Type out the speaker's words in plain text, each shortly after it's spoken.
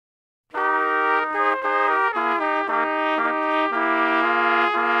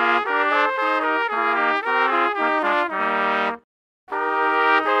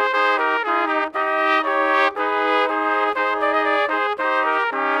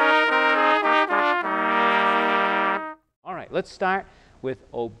right, let's start with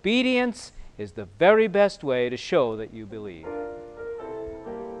obedience is the very best way to show that you believe.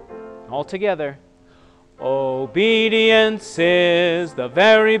 All together. Obedience is the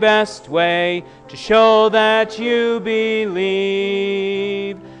very best way to show that you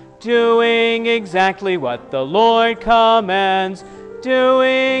believe. Doing exactly what the Lord commands,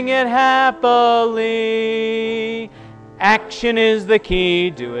 doing it happily. Action is the key,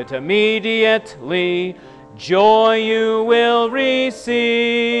 do it immediately. Joy you will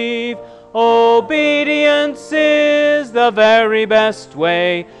receive. Obedience is the very best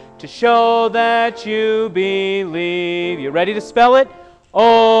way to show that you believe. You ready to spell it?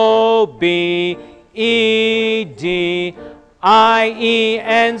 O-B-E-D-I-E-N-C-E.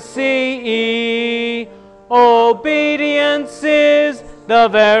 Obedience is the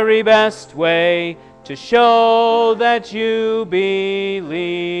very best way to show that you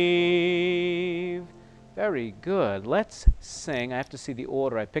believe. Very good. Let's sing. I have to see the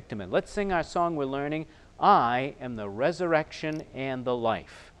order I picked them in. Let's sing our song we're learning, I am the resurrection and the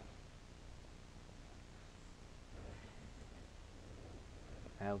life.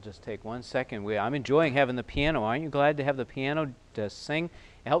 I'll just take 1 second. I'm enjoying having the piano. Aren't you glad to have the piano to sing?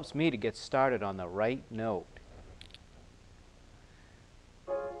 It helps me to get started on the right note.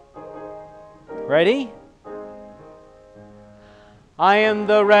 Ready? I am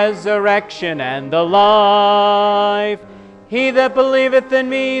the resurrection and the life. He that believeth in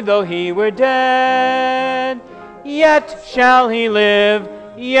me, though he were dead, yet shall he live,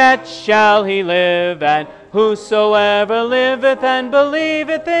 yet shall he live. And whosoever liveth and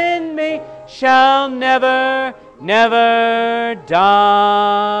believeth in me shall never, never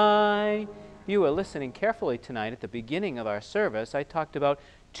die. If you were listening carefully tonight at the beginning of our service, I talked about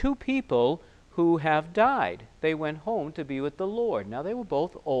 2 people who have died. They went home to be with the Lord. Now, they were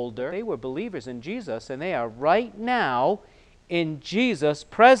both older. They were believers in Jesus, and they are right now in Jesus'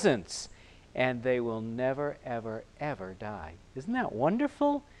 presence. And they will never, ever, ever die. Isn't that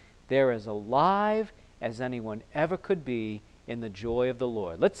wonderful? They're as alive as anyone ever could be in the joy of the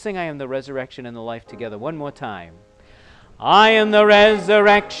Lord. Let's sing I am the resurrection and the life together one more time. I am the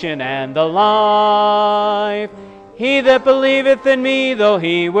resurrection and the life. He that believeth in me, though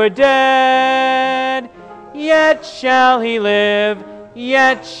he were dead, yet shall he live,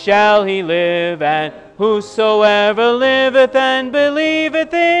 yet shall he live. And whosoever liveth and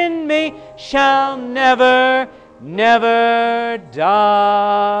believeth in me shall never, never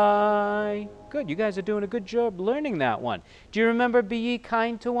die. Good, you guys are doing a good job learning that one. Do you remember be ye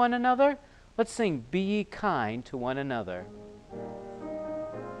kind to one another? Let's sing be ye kind to one another.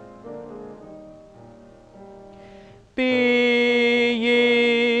 Be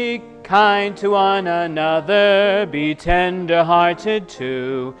ye kind to one another, be tender-hearted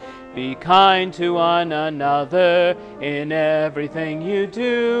too. Be kind to one another in everything you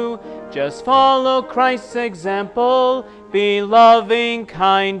do. Just follow Christ's example, be loving,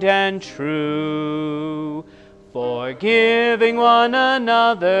 kind, and true. Forgiving one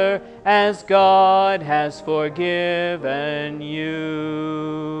another as God has forgiven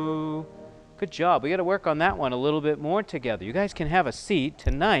you. Good job. We got to work on that one a little bit more together. You guys can have a seat.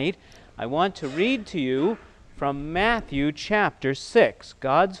 Tonight, I want to read to you from Matthew chapter 6,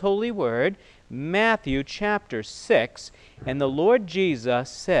 God's holy word, Matthew chapter 6. And the Lord Jesus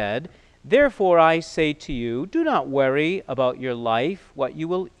said, Therefore I say to you, do not worry about your life, what you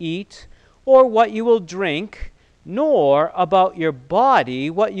will eat, or what you will drink, nor about your body,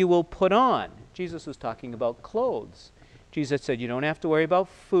 what you will put on. Jesus was talking about clothes. Jesus said, you don't have to worry about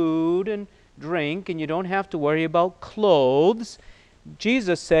food and drink, and you don't have to worry about clothes.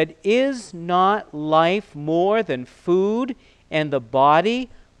 Jesus said, is not life more than food, and the body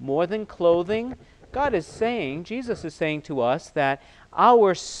more than clothing? God is saying, Jesus is saying to us that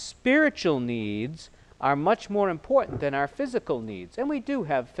our spiritual needs are much more important than our physical needs. And we do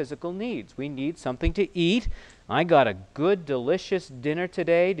have physical needs. We need something to eat. I got a good, delicious dinner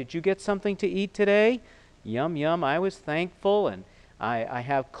today. Did you get something to eat today? Yum, yum. I was thankful, and I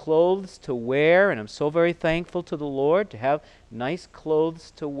have clothes to wear, and I'm so very thankful to the Lord to have nice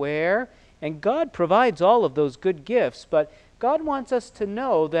clothes to wear. And God provides all of those good gifts, but God wants us to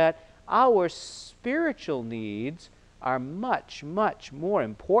know that our spiritual needs are much, much more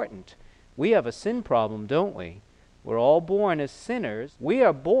important. We have a sin problem, don't we? We're all born as sinners. We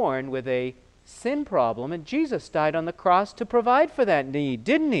are born with a sin problem, and Jesus died on the cross to provide for that need,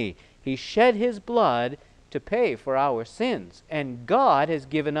 didn't he? He shed his blood to pay for our sins. And God has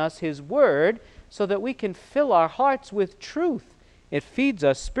given us his word so that we can fill our hearts with truth. It feeds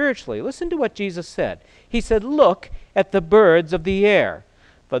us spiritually. Listen to what Jesus said. He said, look at the birds of the air.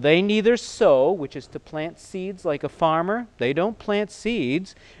 For they neither sow, which is to plant seeds like a farmer, they don't plant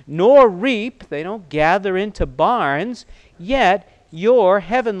seeds, nor reap, they don't gather into barns, yet your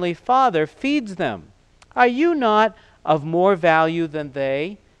heavenly Father feeds them. Are you not of more value than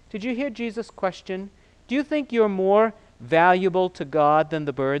they? Did you hear Jesus' question? Do you think you're more valuable to God than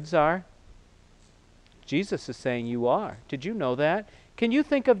the birds are? Jesus is saying you are. Did you know that? Can you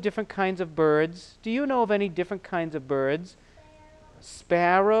think of different kinds of birds? Do you know of any different kinds of birds?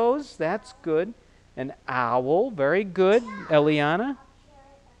 Sparrows, that's good. An owl, very good. Eliana?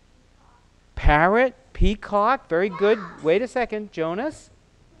 Parrot, peacock, very good. Wait a second, Jonas?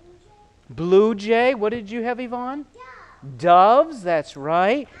 Blue jay, what did you have, Yvonne? Doves, that's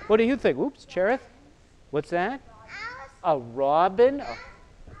right. What do you think? Oops, Cherith? What's that? A robin.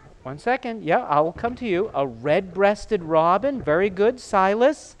 One second. Yeah, I will come to you. A red-breasted robin, very good.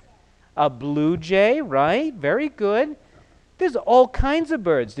 Silas? A blue jay, right? Very good. There's all kinds of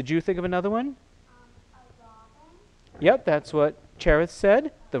birds. Did you think of another one? A robin. Yep, that's what Cherith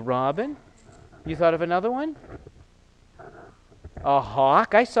said, the robin. You thought of another one? A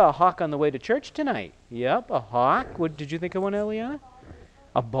hawk. I saw a hawk on the way to church tonight. Yep, a hawk. What did you think of one, Eliana?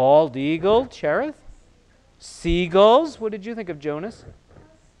 A bald eagle, Cherith. Seagulls. What did you think of, Jonas?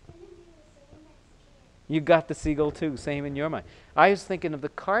 You got the seagull too, same in your mind. I was thinking of the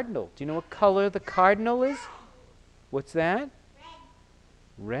cardinal. Do you know what color the cardinal is? What's that?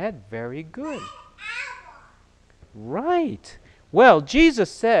 Red. Very good. Right. Well,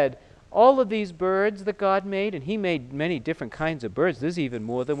 Jesus said all of these birds that God made, and he made many different kinds of birds. There's even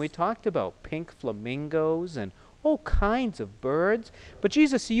more than we talked about. Pink flamingos and all kinds of birds. But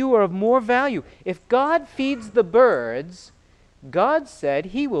Jesus, you are of more value. If God feeds the birds, God said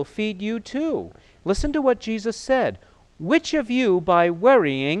he will feed you too. Listen to what Jesus said. Which of you, by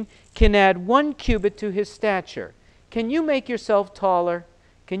worrying, can add 1 cubit to his stature? Can you make yourself taller?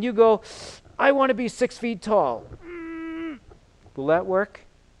 Can you go, I want to be 6 feet tall? Will that work?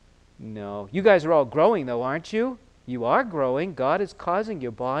 No. You guys are all growing though, aren't you? You are growing. God is causing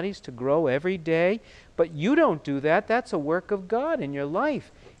your bodies to grow every day. But you don't do that. That's a work of God in your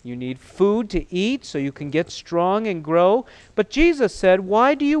life. You need food to eat so you can get strong and grow. But Jesus said,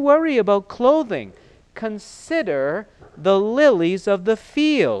 why do you worry about clothing? Consider the lilies of the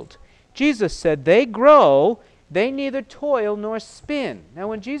field. Jesus said, they grow. They neither toil nor spin. Now,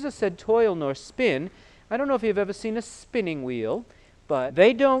 when Jesus said toil nor spin, I don't know if you've ever seen a spinning wheel, but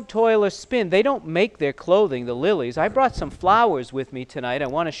they don't toil or spin. They don't make their clothing, the lilies. I brought some flowers with me tonight. I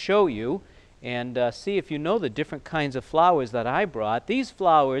want to show you and see if you know the different kinds of flowers that I brought. These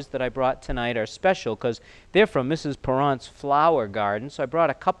flowers that I brought tonight are special because they're from Mrs. Peront's flower garden, so I brought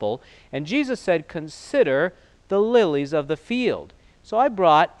a couple. And Jesus said, consider the lilies of the field. So I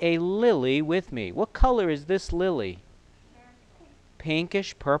brought a lily with me. What color is this lily?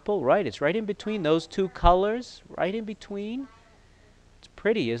 Pinkish purple, right? It's right in between those two colors, right in between. It's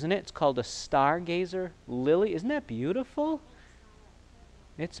pretty, isn't it? It's called a stargazer lily. Isn't that beautiful?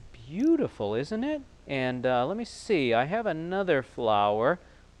 It's beautiful, isn't it? And let me see. I have another flower.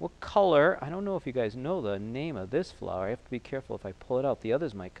 What color? I don't know if you guys know the name of this flower. I have to be careful if I pull it out. The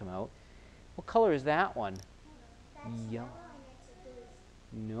others might come out. What color is that one? Yellow.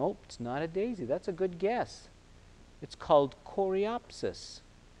 Nope, it's not a daisy. That's a good guess. It's called coreopsis.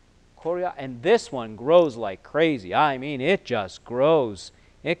 And this one grows like crazy. I mean, it just grows.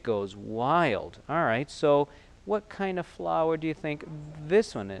 It goes wild. All right, so what kind of flower do you think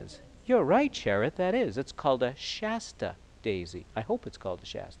this one is? You're right, Cherith, that is. It's called a Shasta daisy. I hope it's called a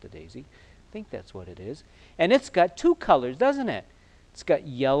Shasta daisy. I think that's what it is. And it's got 2 colors, doesn't it? It's got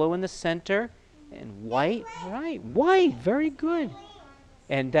yellow in the center and white. Right, white, very good.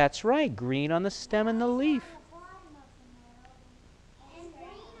 And that's right, green on the stem and the leaf.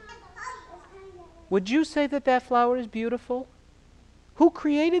 Would you say that that flower is beautiful? Who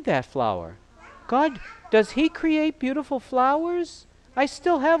created that flower? God. Does he create beautiful flowers? I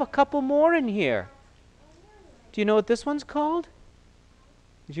still have a couple more in here. Do you know what this one's called?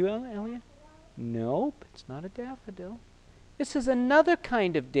 Did you, Elliot? Nope, it's not a daffodil. This is another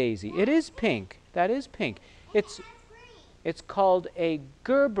kind of daisy. It is pink. That is pink. It's called a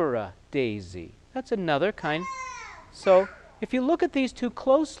Gerbera daisy. That's another kind. So if you look at these two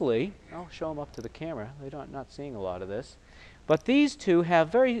closely, I'll show them up to the camera. They're not seeing a lot of this. But these two have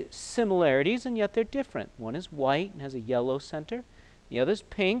very similarities, and yet they're different. One is white and has a yellow center. The other's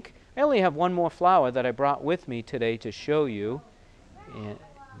pink. I only have one more flower that I brought with me today to show you. And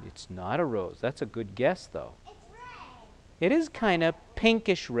it's not a rose. That's a good guess, though. It is kind of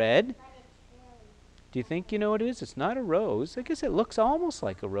pinkish red. Do you think you know what it is? It's not a rose. I guess it looks almost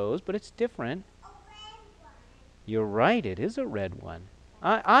like a rose, but it's different. You're right, it is a red one.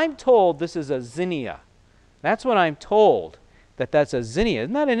 I'm told this is a zinnia. That's what I'm told, that's a zinnia.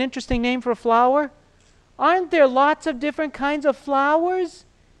 Isn't that an interesting name for a flower? Aren't there lots of different kinds of flowers?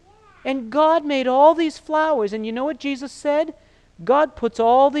 And God made all these flowers, and you know what Jesus said? God puts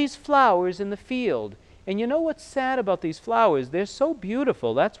all these flowers in the field. And you know what's sad about these flowers? They're so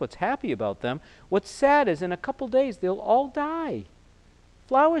beautiful. That's what's happy about them. What's sad is in a couple days they'll all die.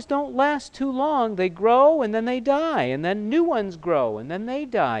 Flowers don't last too long. They grow and then they die, and then new ones grow and then they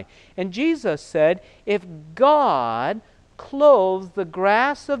die. And Jesus said, if God clothes the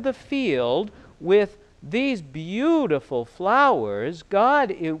grass of the field with these beautiful flowers,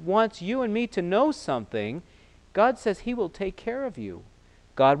 God wants you and me to know something. God says He will take care of you.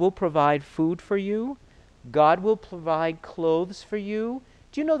 God will provide food for you. God will provide clothes for you.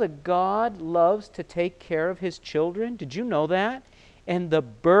 Do you know that God loves to take care of His children? Did you know that? And the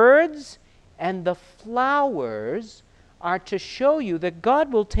birds and the flowers are to show you that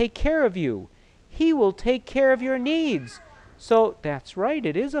God will take care of you. He will take care of your needs. So that's right,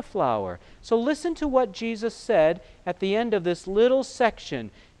 it is a flower. So listen to what Jesus said at the end of this little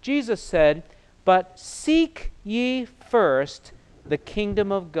section. Jesus said, but seek ye first the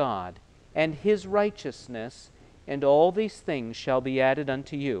kingdom of God and His righteousness, and all these things shall be added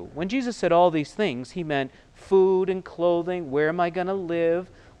unto you. When Jesus said all these things, He meant food and clothing. Where am I going to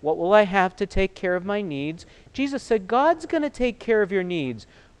live? What will I have to take care of my needs? Jesus said, God's going to take care of your needs.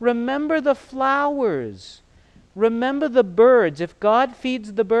 Remember the flowers. Remember the birds. If God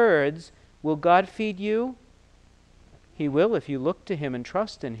feeds the birds, will God feed you? He will if you look to Him and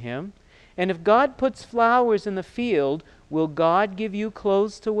trust in Him. And if God puts flowers in the field, will God give you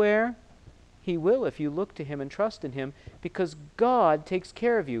clothes to wear? He will if you look to Him and trust in Him, because God takes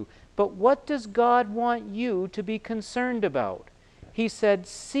care of you. But what does God want you to be concerned about? He said,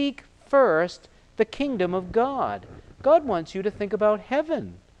 seek first the kingdom of God. God wants you to think about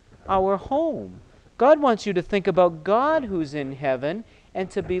heaven, our home. God wants you to think about God who's in heaven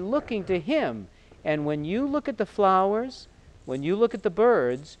and to be looking to Him. And when you look at the flowers, when you look at the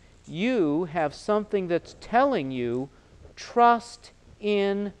birds, you have something that's telling you, trust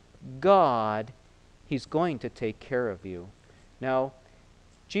in God. He's going to take care of you. Now,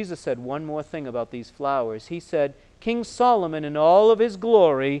 Jesus said one more thing about these flowers. He said, King Solomon in all of his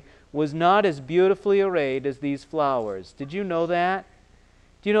glory was not as beautifully arrayed as these flowers. Did you know that?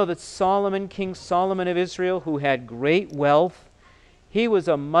 Do you know that Solomon, King Solomon of Israel, who had great wealth, he was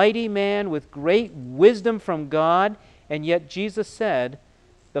a mighty man with great wisdom from God, and yet Jesus said,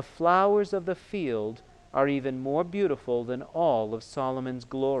 the flowers of the field are even more beautiful than all of Solomon's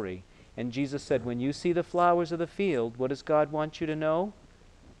glory. And Jesus said, when you see the flowers of the field, what does God want you to know?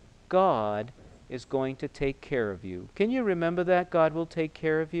 God is going to take care of you. Can you remember that? God will take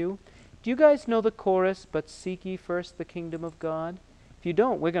care of you. Do you guys know the chorus, but seek ye first the kingdom of God? If you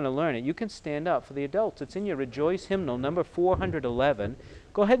don't, we're going to learn it. You can stand up. For the adults, it's in your Rejoice hymnal, number 411.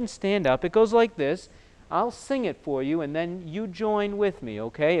 Go ahead and stand up. It goes like this. I'll sing it for you, and then you join with me,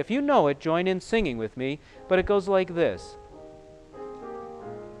 okay? If you know it, join in singing with me. But it goes like this.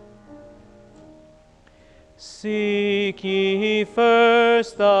 Seek ye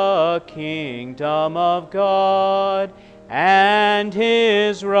first the kingdom of God and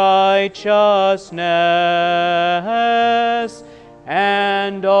His righteousness,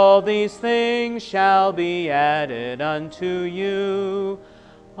 and all these things shall be added unto you.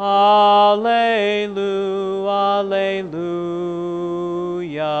 Alleluia, alleluia.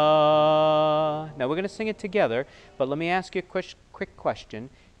 Now we're going to sing it together, but let me ask you a quick question.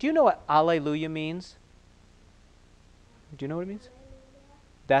 Do you know what alleluia means? Do you know what it means?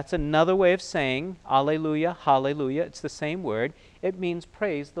 That's another way of saying alleluia, hallelujah. It's the same word. It means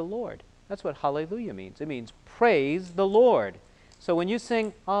praise the Lord. That's what hallelujah means. It means praise the Lord. So when you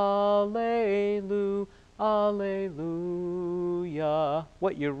sing alleluia, alleluia,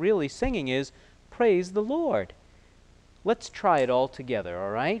 what you're really singing is praise the Lord. Let's try it all together,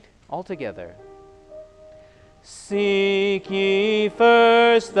 all right? All together. Seek ye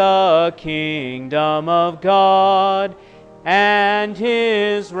first the kingdom of God and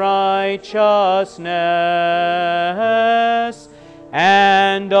His righteousness,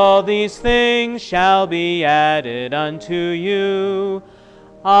 and all these things shall be added unto you.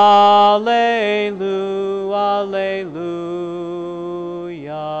 Alleluia,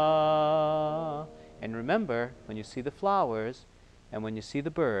 alleluia. And remember, when you see the flowers and when you see the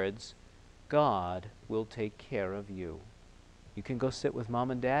birds, God will take care of you. You can go sit with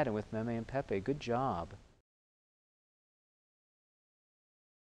Mom and Dad and with Meme and Pepe. Good job.